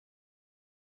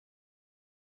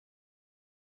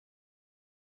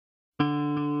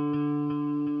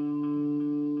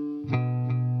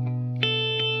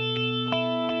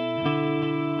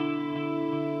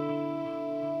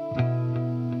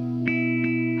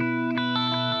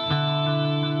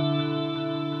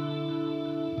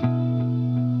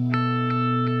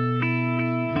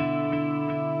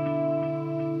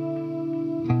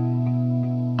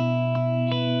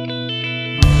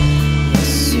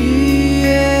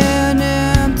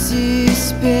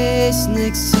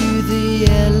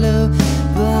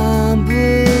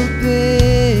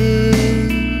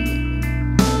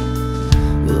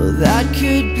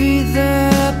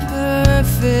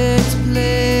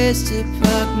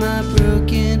my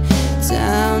broken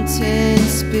down 10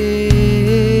 speed.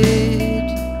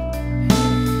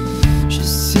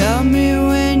 Just tell me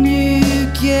when you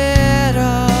get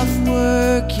off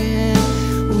work and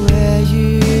where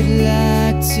you'd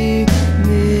like to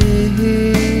meet.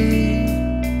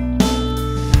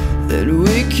 Then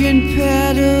we can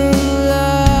pedal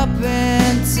up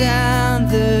and down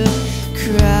the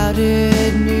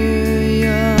crowded New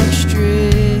York streets.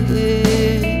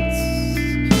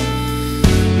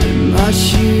 And my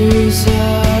shoes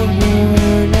are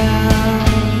worn out,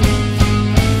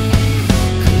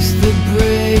 'cause the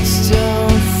brakes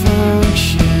don't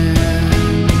function.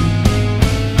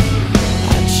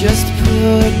 I just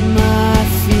put my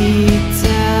feet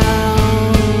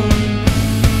down,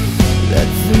 let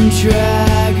them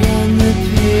drag on the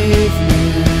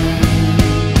pavement.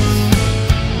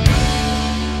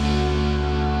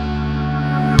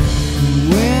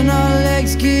 When our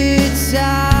legs get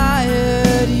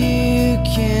tired, you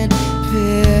can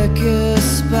pick a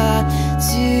spot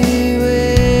to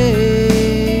wait.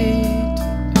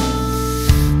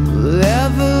 Well,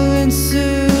 Evelyn's so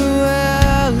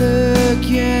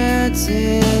elegant,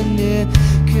 and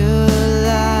Nikolai's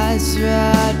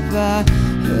right by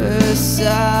her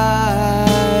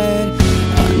side.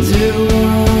 Under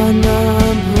one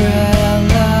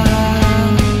umbrella,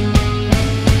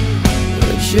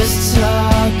 we're just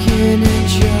talking and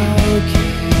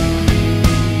joking.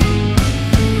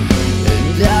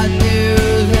 And I knew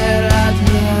that I'd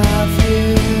love you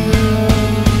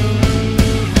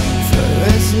for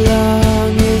as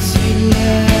long as you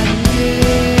let me.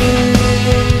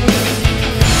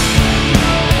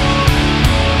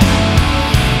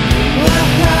 What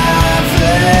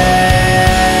happened?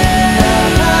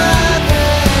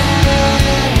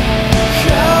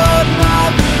 Caught my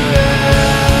breath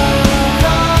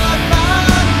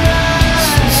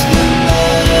since the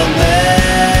moment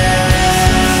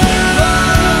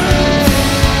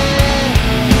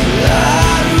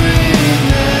that we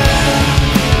met.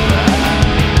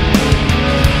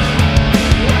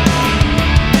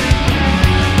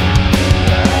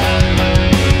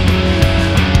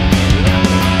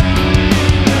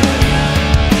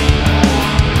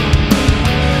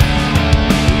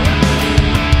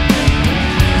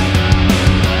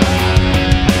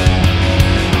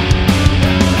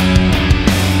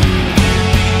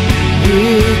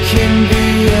 We can be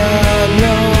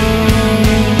alone.